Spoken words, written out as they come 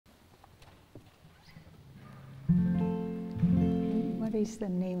What is the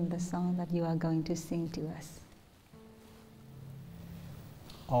name of the song that you are going to sing to us?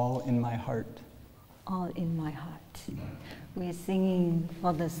 All in My Heart. All in My Heart. We're singing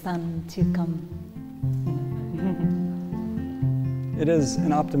for the sun to come. It is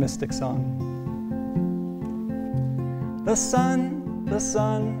an optimistic song. The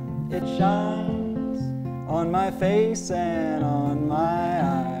sun, it shines on my face and on my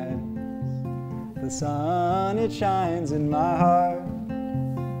eyes. The sun, it shines in my heart.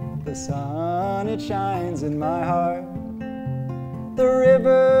 The sun, it shines in my heart. The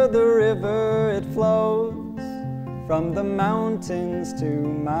river, it flows from the mountains to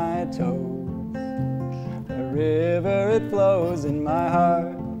my toes. The river, it flows in my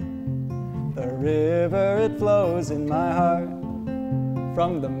heart. The river, it flows in my heart.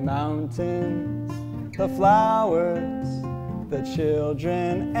 From the mountains, the flowers, the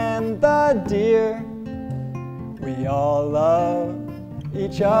children and the deer, we all love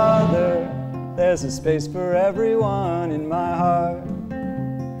each other. There's a space for everyone in my heart.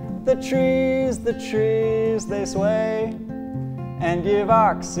 The trees, they sway and give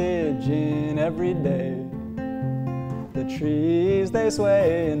oxygen every day. The trees, they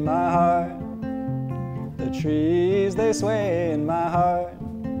sway in my heart. The trees, they sway in my heart.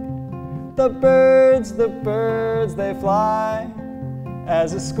 The birds, they fly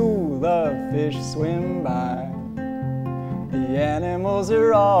as a school of fish swim by. The animals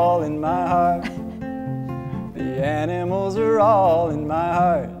are all in my heart. The animals are all in my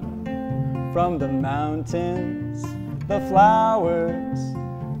heart. From the mountains, the flowers,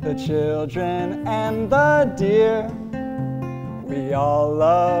 the children and the deer, we all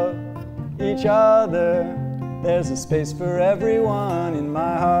love each other. There's a space for everyone in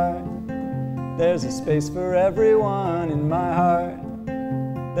my heart. There's a space for everyone in my heart.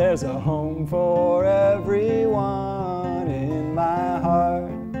 There's a home for everyone in my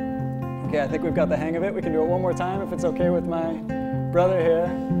heart. Okay, I think we've got the hang of it. We can do it one more time if it's okay with my brother here.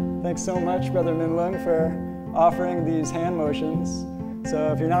 Thanks so much, Brother Minlung, for offering these hand motions.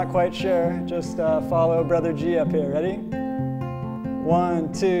 So if you're not quite sure, just follow Brother G up here. Ready?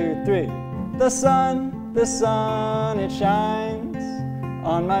 1, 2, 3. The sun, it shines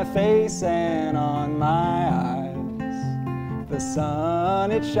on my face and on my eyes. The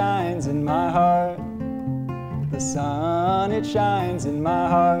sun, it shines in my heart. The sun, it shines in my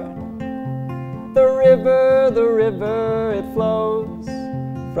heart. The river, it flows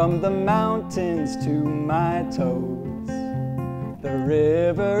from the mountains to my toes. The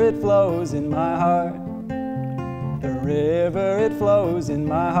river, it flows in my heart. The river, it flows in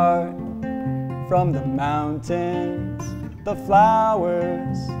my heart. From the mountains, the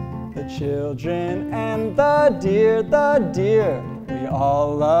flowers, the children and the deer, we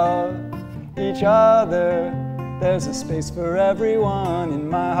all love each other. There's a space for everyone in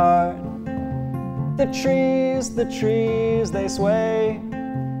my heart. The trees, they sway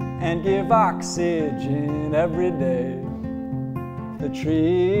and give oxygen every day. The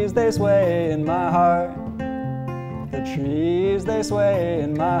trees, they sway in my heart. The trees, they sway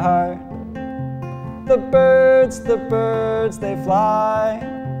in my heart. The birds, they fly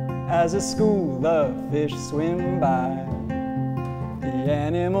as a school of fish swim by. The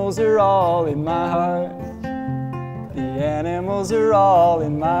animals are all in my heart. The animals are all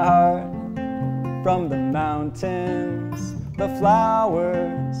in my heart. From the mountains, the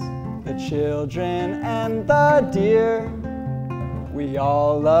flowers, the children and the deer, we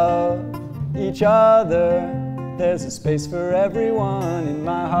all love each other. There's a space for everyone in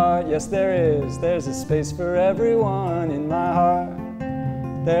my heart. Yes, there is. There's a space for everyone in my heart.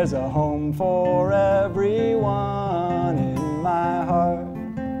 There's a home for everyone in my heart.